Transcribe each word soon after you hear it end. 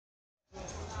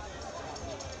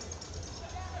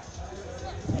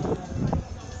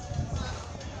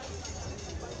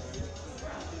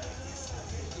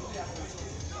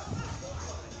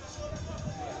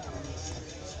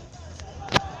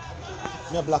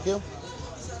Me a block you.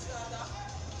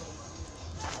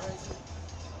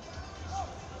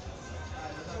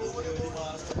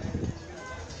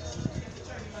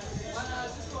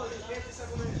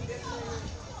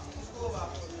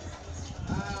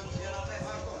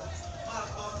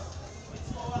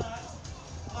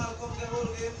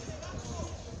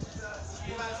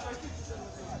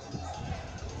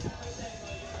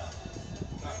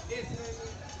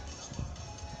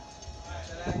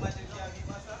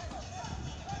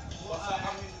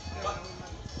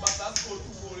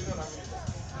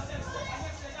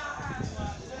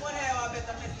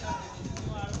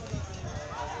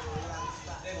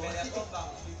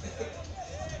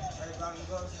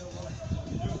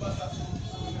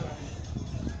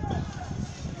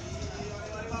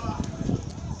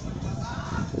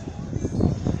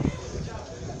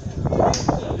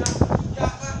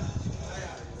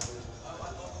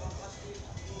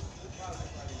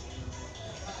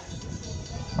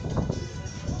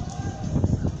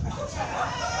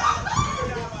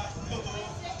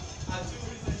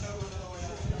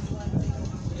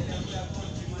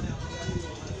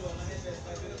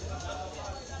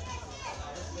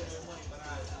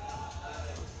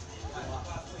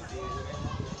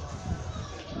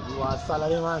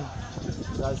 Salary man.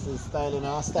 That's the style, you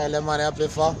know. Style the man I play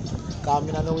for.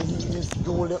 Because I know he's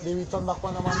goal the return back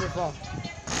on the man before.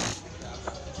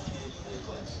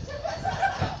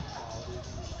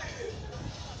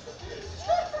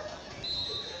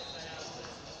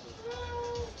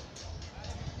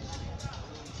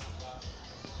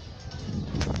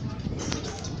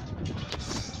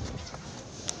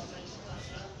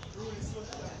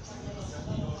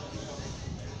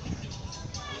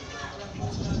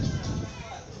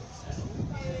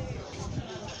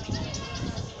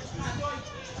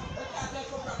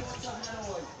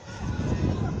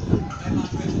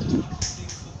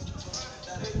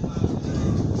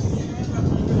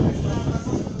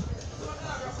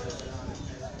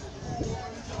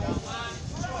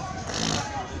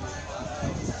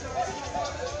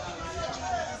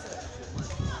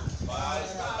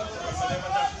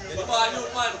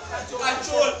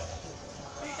 Control.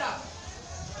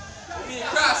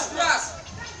 Cross.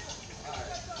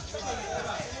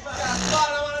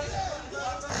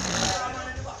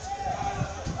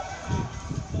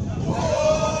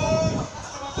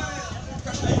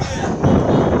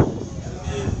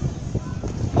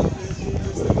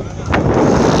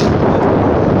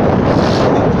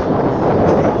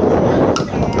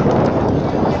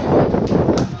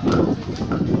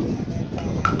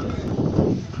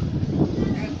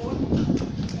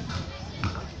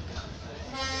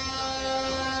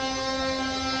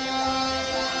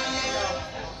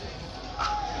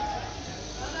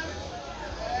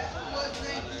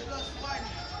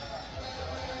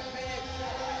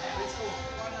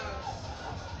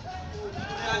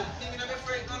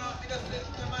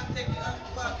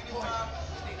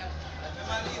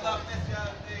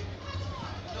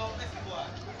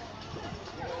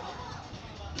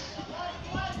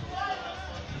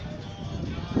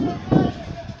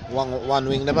 One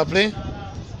wing never play. Swing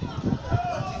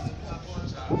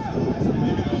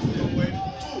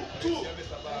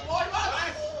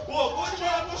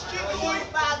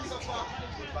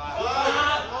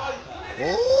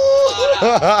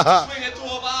it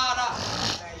over.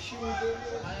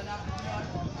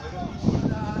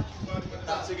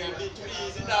 That's again, be too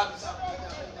easy, Dabs.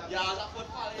 Yeah, that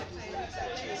football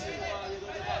chasing the ball, you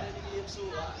don't have any game so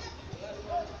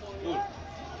Good.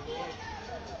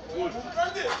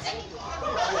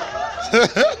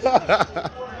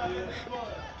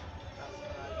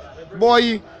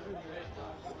 Boy.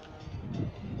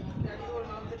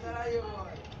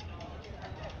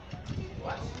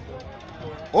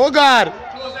 Oh God.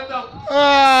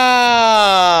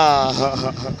 Ah.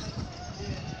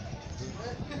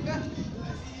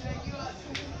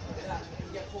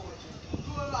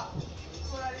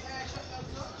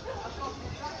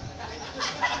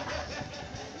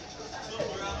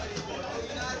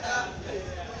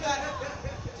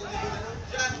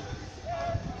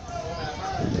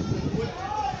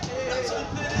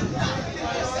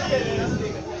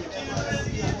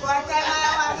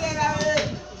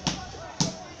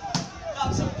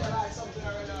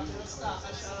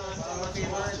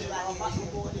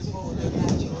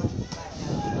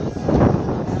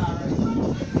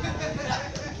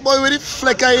 Boy, with the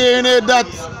fleck I hear in here, that.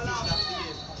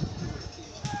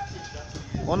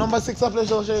 Oh, number 6 of play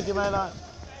show, shaky, my lad.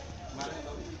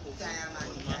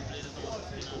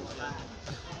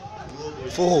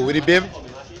 For who? With the babe?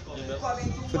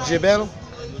 For Belle?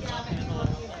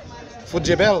 For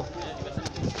Belle?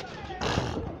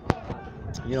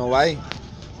 You know why?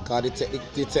 Cause they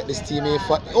take this team in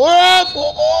for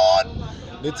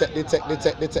they take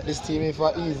this team in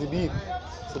for easy beat.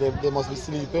 So they must be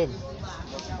sleeping.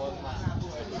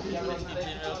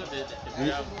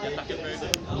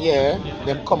 Yeah,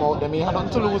 them come out, them ain't have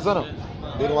nothing to lose, you know.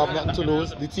 They don't have nothing to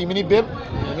lose. The team in the bib,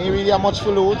 they ain't really have much to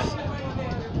lose.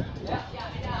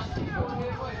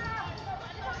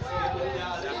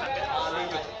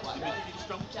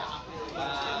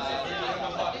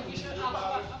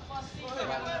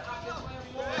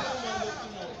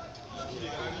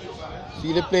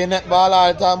 Feel they play netball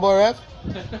all the time, boy, ref?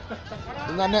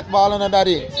 It's not netball on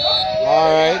daddy.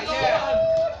 Alright.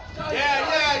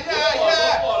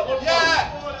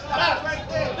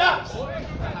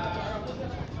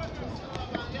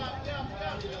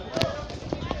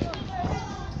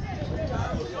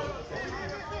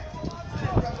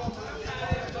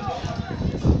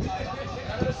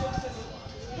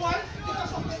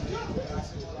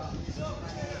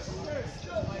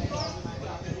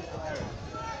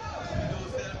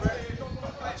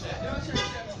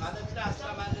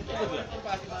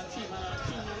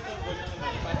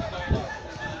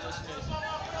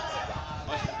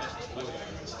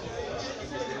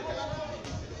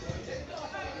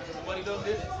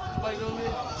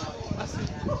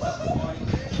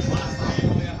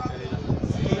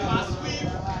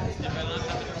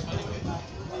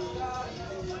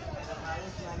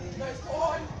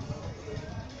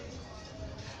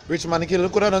 Richmond could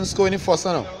have done score in the first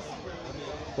one.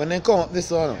 When they come up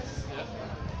this one.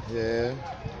 Yeah.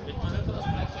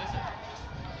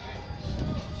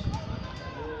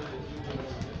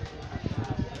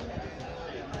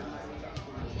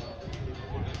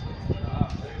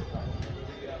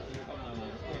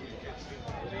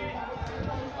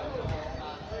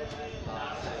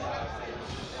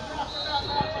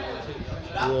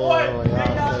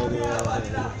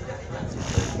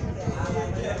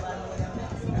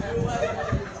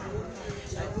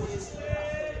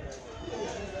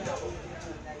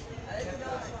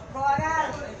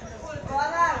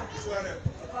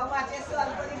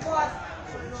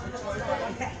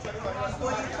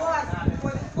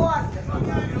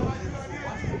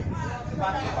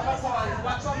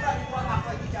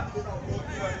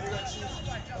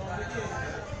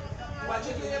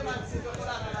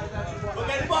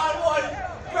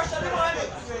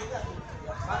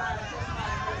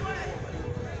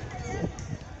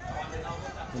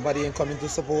 Nobody ain't coming to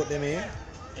support them, eh?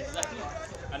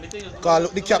 Cause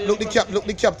look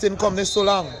the captain come there so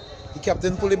long. The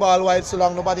captain pull the ball wide so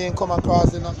long, nobody ain't come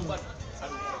across it, nothing.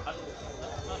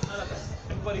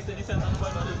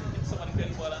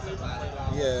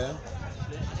 Yeah.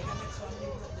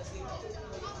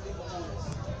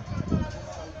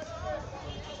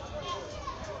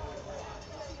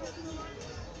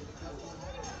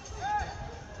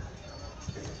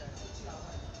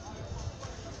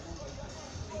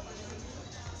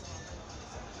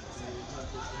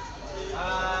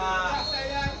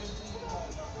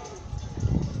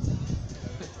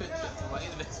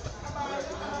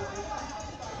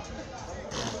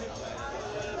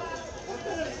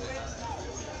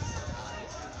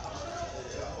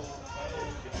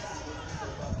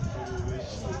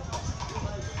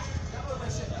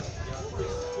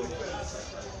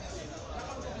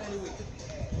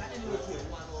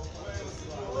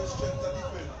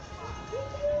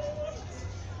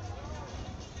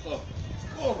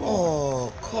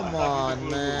 Oh, come on,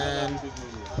 man.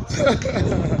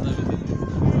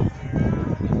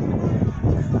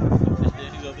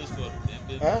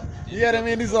 Huh? Yeah, they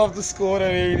may deserve to score.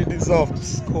 They really deserve to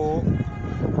score.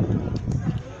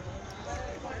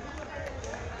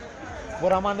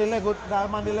 But I'm on the Lego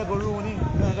Rooney.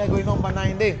 They're going number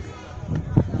 9 there.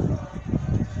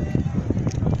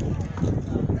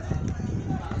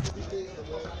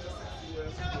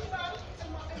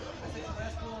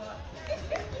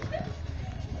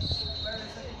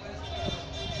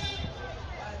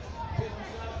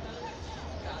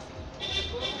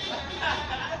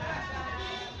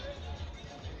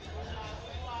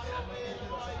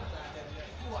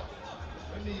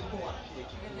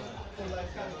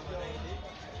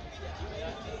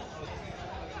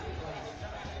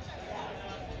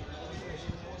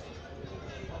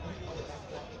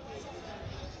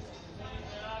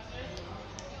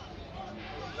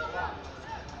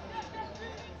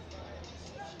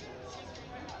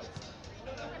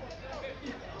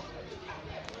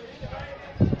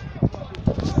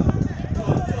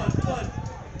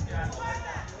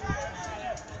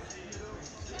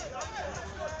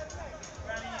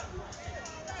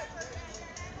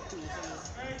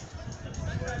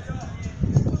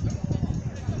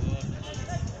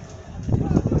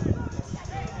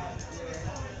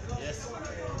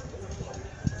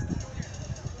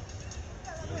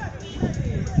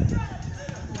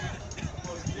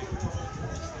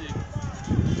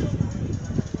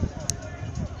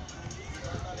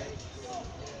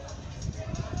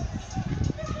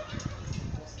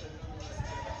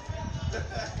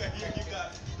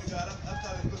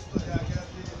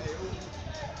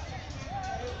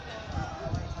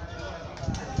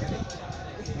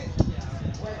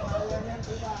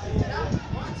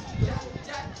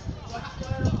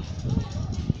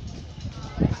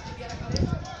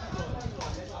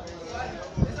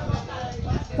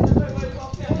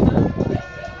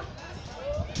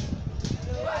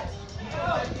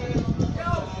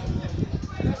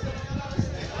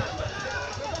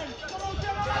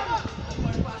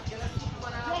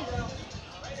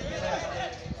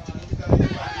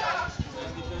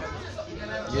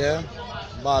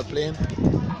 Ball playing.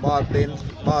 Ball playing.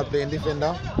 Ball playing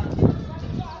defender.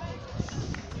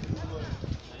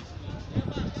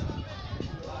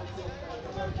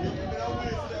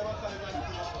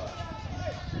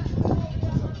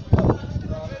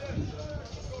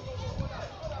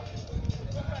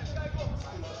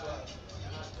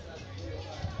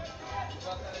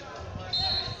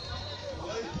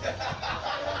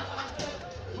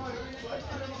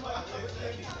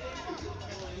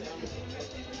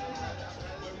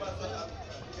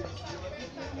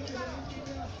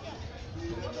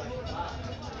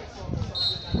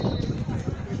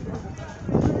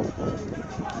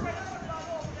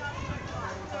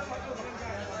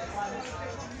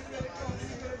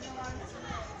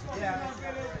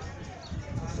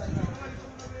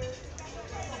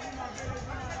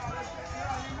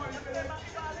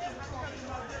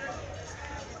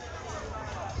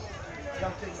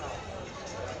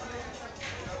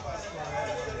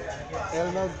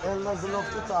 Elders love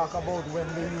to talk about when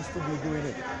they used to be doing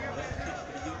it.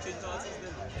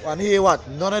 And hear what?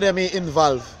 None of them are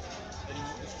involved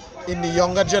in the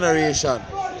younger generation.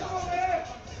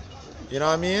 You know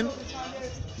what I mean?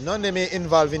 None of them are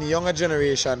involved in the younger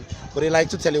generation, but they like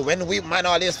to tell you when we man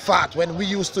always fat, when we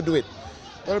used to do it.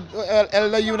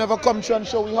 Elder, you never come through and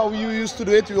show me how you used to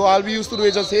do it. All we used to do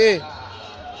is just hey.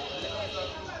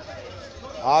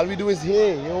 All we do is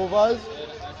hey, you know guys?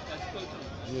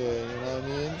 Yeah, you know what I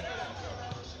mean?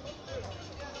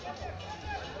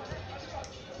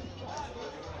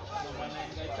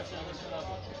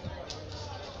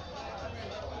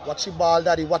 Watch your ball,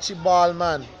 daddy. Watch your ball,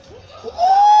 man.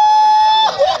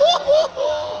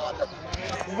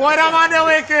 Boy, that man the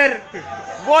wicked.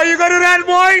 Boy, you gonna do that,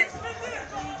 boy?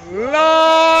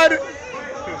 Lord.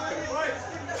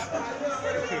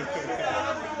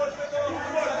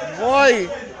 Boy.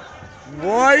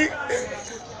 Boy.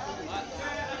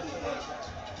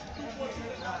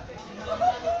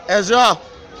 Ezra.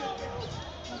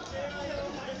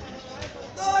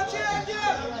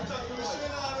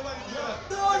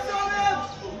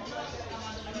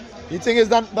 The thing is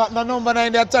that number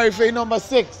 9 they're tariffing number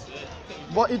 6.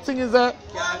 But the thing is that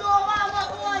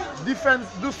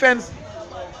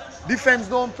defense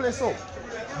don't play so.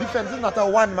 Defense is not a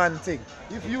one-man thing.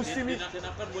 If you see me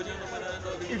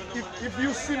if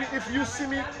you see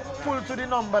me pull to the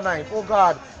number 9, oh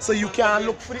God, so you can't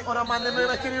look for the other man them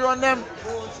making you run them.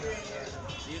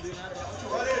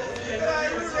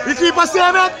 The keeper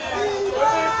saying it.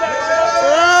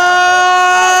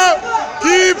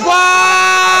 Keeper!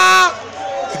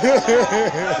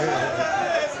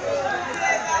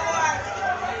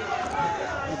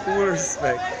 Full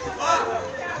respect.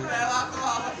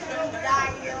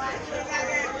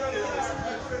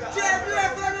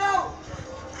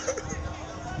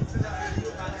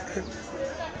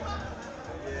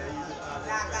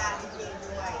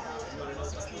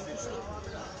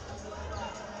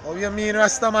 Oh, you mean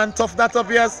Rastaman? Tough that up,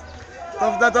 yes?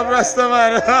 Tough that up,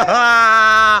 Rastaman.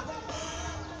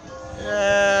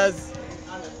 Yes.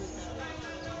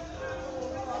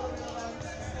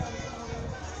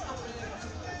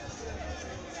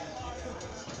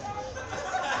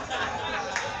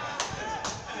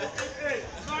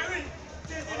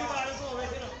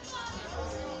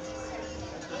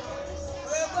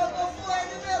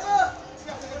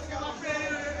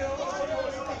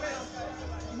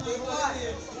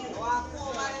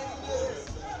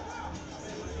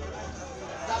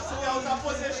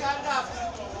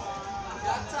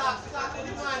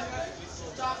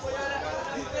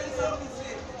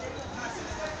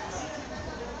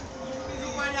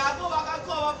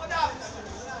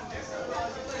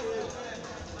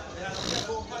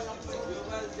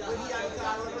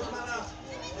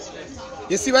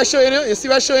 You see what I'm showing you? You see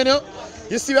what I'm showing you?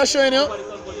 You see what I'm showing you?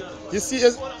 You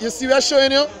see what I'm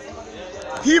showing you?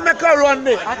 He make a run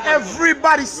there and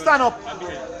everybody stand up.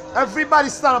 Everybody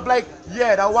stand up like,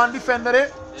 yeah, that one defender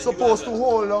there supposed to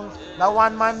hold on that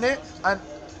one man there, and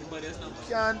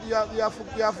you have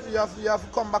to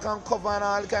come back and cover and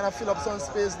all kind of fill up some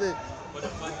space there. But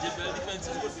Belle defense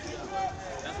is good.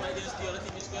 That's why against the other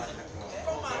team is better.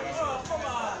 Come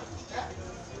on.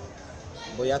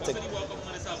 But you take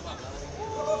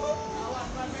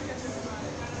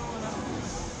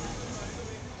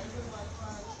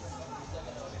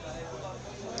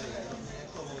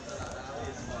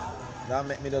that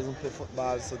make me doesn't play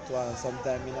football so too, and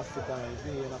sometimes in Africa, if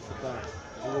you in Africa,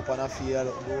 you go up on a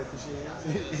field, go to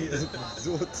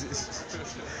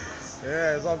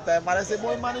yeah, sometimes I say,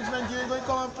 boy, management, you ain't going to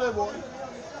come and play, boy.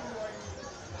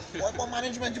 Boy, for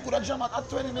management, you could have jumped at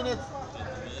 20 minutes.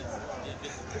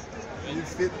 You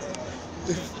fit.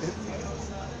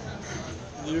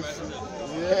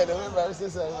 Yeah, don't embarrass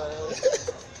yourself, man.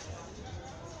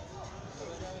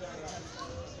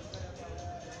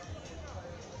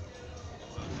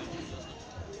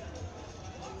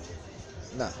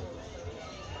 Nah.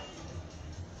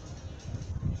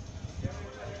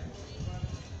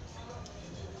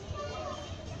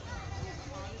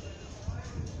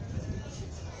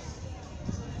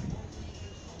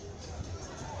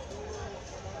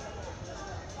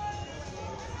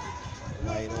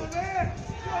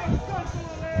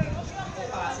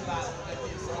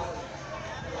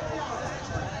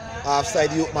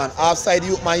 Offside youth man. Offside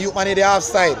youth man. Youth man in the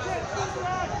offside.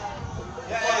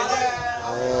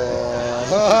 Oh.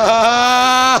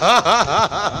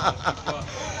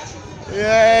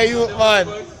 Yeah, youth man.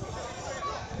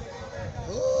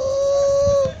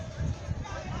 Oh.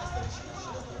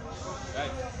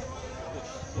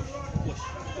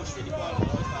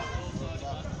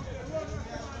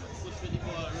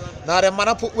 Now them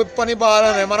man put whip on the ball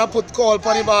and them man put call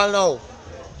on the ball now.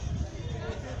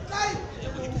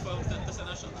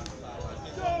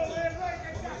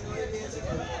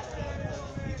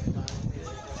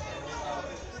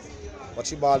 Watch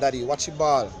the ball, daddy. Watch the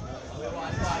ball.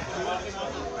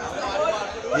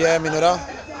 Yeah, me know that.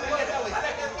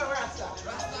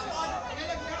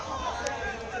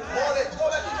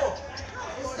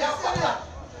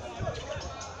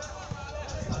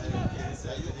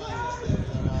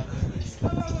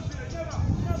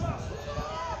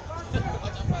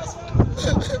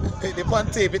 Hit the pan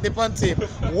tape, hit the pan tape.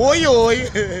 Oi, oi.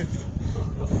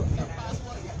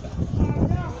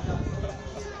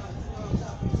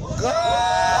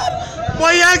 God!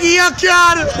 Boy, you give a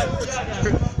card!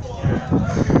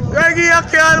 You give a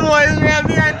card, boy. It's real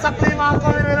behind tackling man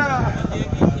coming with that.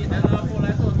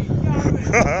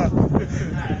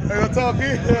 Are you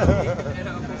talking?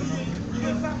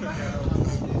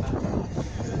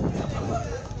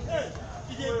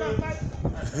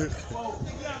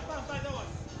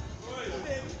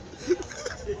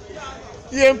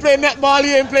 You ain't play netball,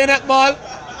 you ain't play netball.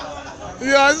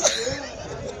 Yes.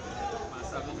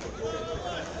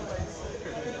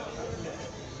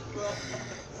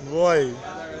 Boy.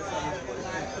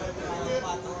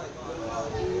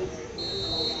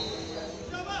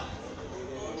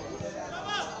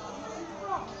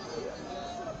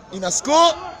 In a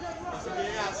score?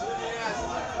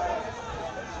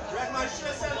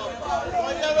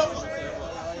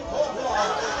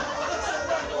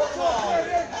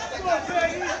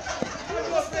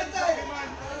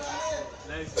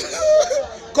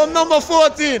 Come number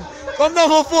 14. Come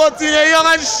number 14. You're young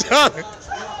and strong.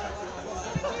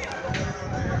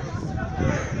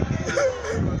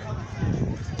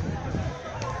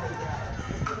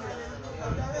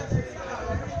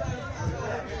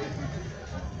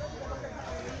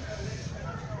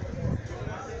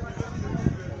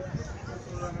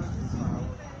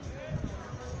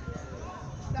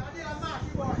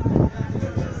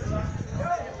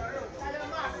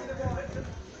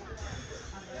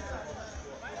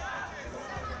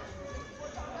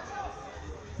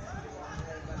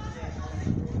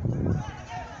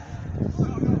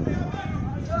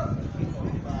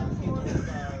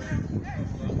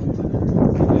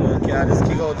 Just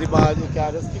kick out the ball, you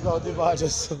can't just kick out the ball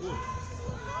just.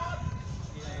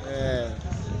 Yeah.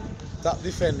 Top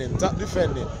defending, top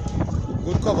defending.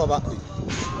 Good cover back there.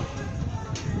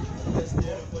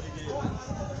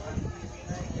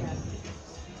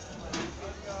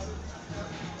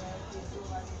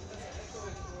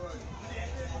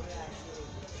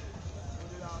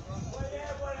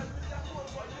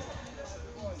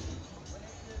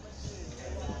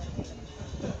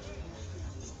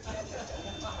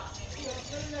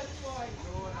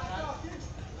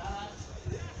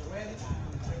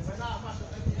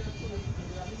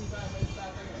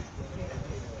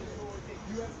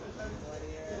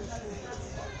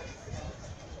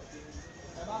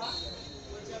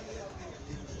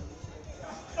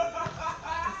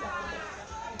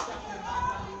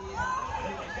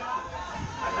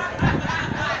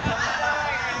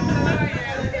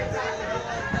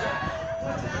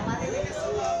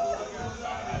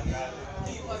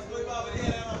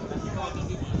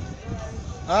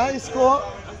 He score.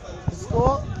 He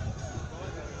score.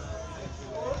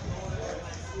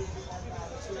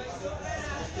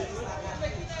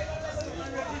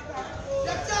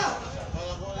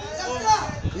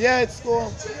 Yeah, it's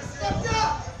score.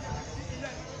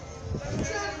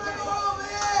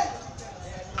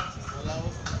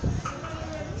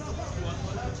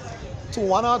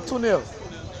 2-1 or 2-0?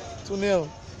 2-0.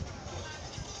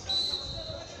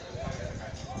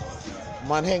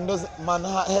 Man head does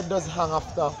hang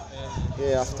after.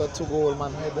 Yeah, after 2 goals,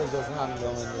 man head does just hang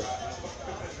down.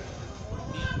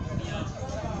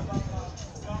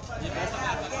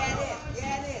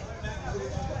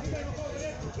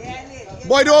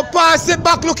 Boy, don't pass it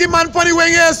back. Looking man for the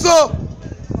wing here, so.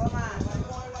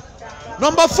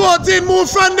 Number 14, move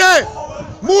from there.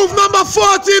 Move, number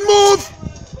 14, move.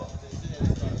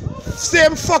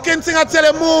 Same fucking thing I tell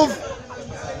you, move.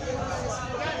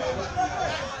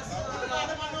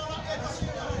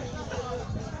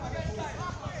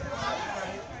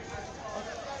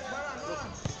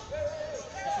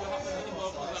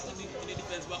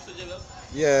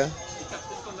 Yeah.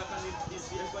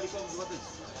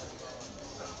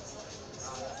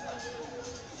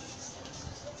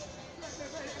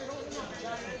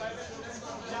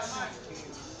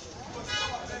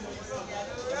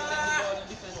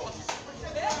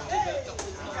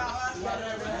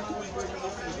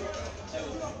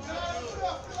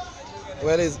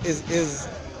 Well,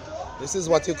 this is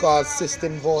what you call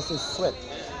system versus sweat. Yeah,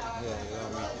 you know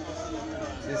what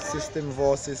I mean? It's system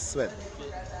versus sweat.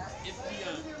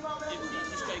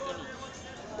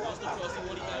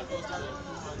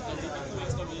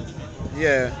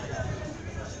 Yeah.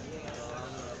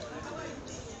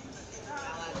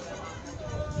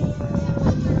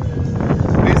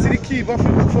 Basically, the keeper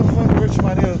from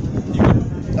Richmond Hill.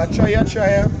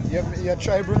 You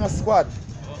try bring a squad.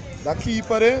 The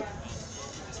keeper there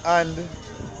and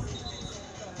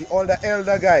the older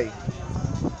elder guy.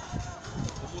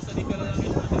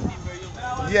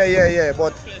 Yeah,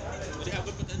 but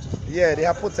yeah, they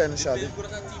have potential.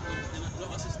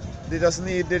 They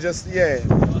just, yeah.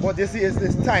 But you see,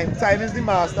 it's time. Time is the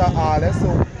master of all.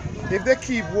 So if they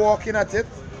keep walking at it,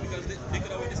 they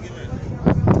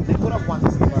could have won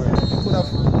this game already. They could have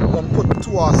put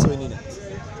 2 or so in it.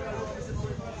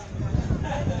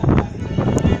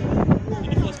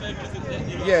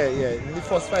 Yeah. In the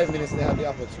first 5 minutes, they had the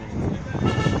opportunity.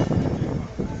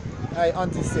 Hey,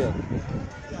 anti-sale.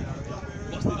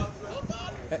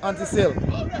 Hey, anti-sale.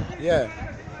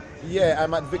 Yeah,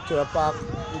 I'm at Victoria Park,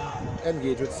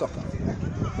 engaged with soccer.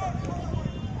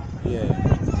 Yeah.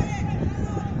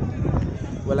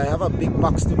 Well, I have a big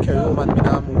box to carry home and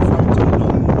I move from town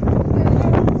now.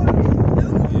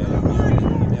 Yeah,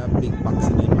 I have a big box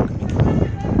in the back of me.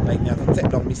 Like, I have to take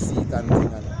down my seat and thing.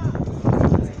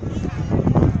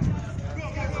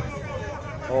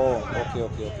 Oh,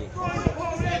 okay.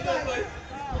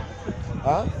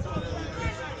 Huh?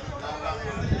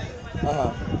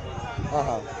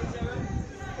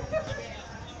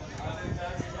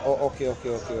 Oh, okay. Oh.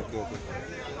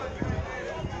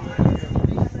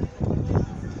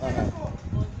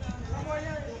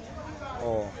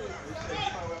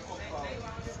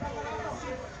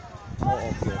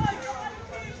 Okay.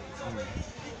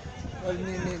 Well,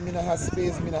 me not have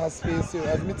space here.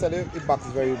 As me tell you, the box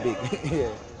is very big.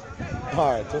 Yeah.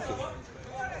 Alright, okay.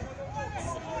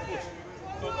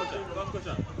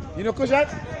 You know Kushat?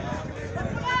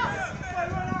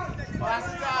 Pass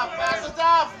it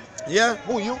off. Yeah,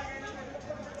 who you?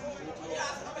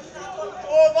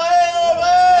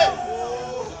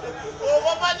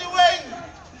 Over by the wing.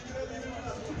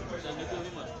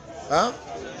 Huh?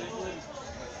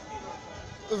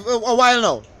 A while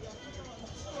now.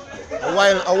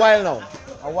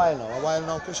 A while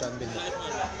now, Kushan been here.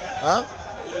 Huh?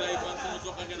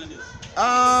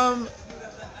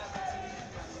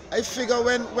 I figure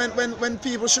when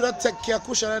people should have take care of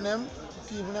Kushan and them,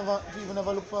 people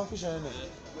never look for Kushan and them.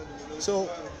 So,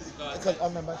 because I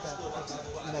remember that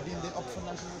I've been up for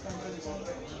national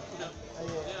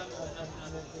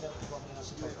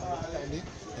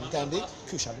and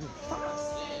Kushan.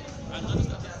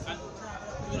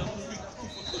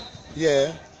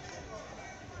 Yeah.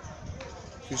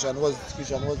 Kushan was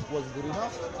good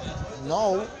enough.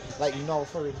 Now, like now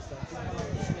for instance,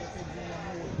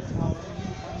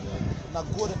 not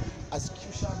good as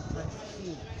Kushan and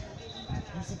K.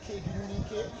 You see K, you need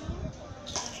K?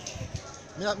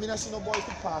 Me not see no boy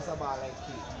to pass a ball like K.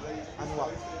 And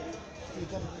what? K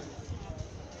can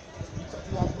you talk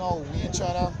to that now, we ain't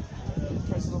trying to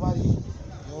impress nobody.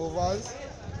 No overs.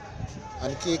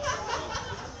 And K.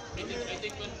 I think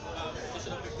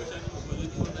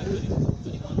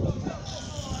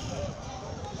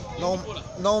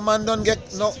when no man don't get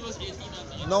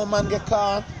no man get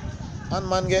car and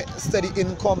man get steady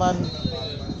income and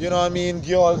you know what I mean,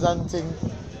 girls and thing.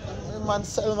 Man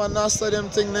sell man not sell them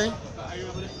thing there.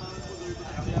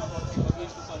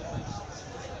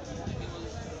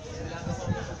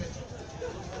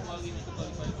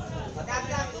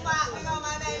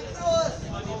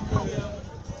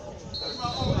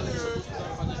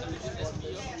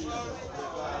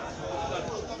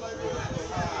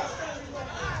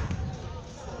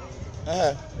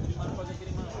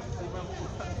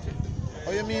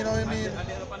 How you mean?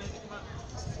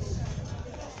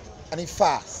 And he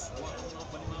fast.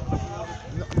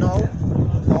 No.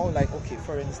 like, okay,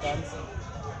 for instance,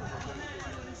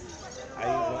 I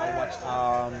watch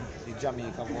the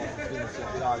Jamaica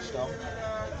versus Georgetown,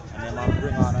 and then I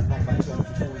bring on a number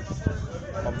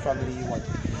 22 come from Lee one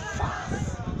fast.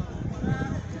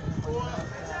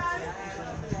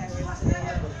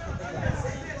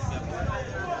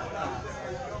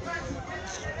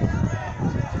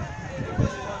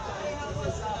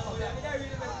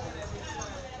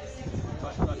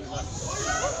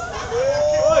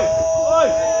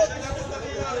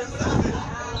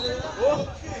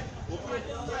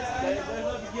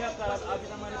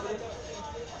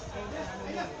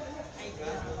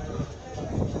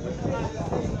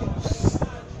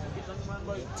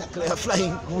 Tackle a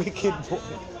flying wicked boy.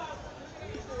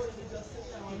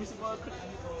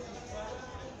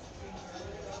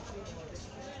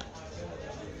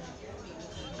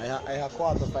 I have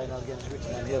quarter final against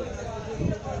Richmond Hill,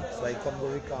 so I come to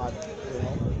record, you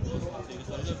know,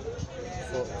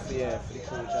 for the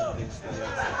coach and things.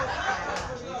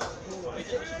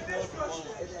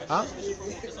 Huh?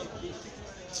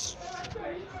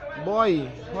 Boy,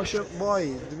 hush up, boy.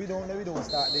 We don't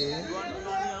start there.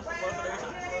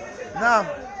 Nah,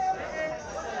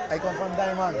 I come from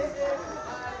Diamond.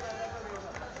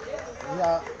 We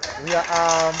are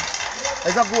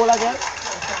is that goal again?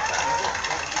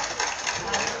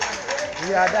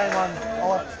 We are Diamond.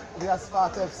 Oh, we are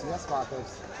Spartans.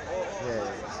 Yeah.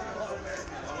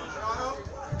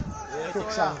 Cook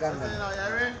Shankan.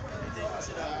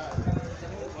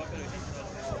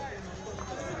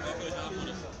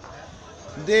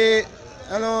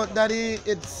 Hello, Daddy.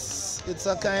 It's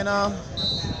a kind of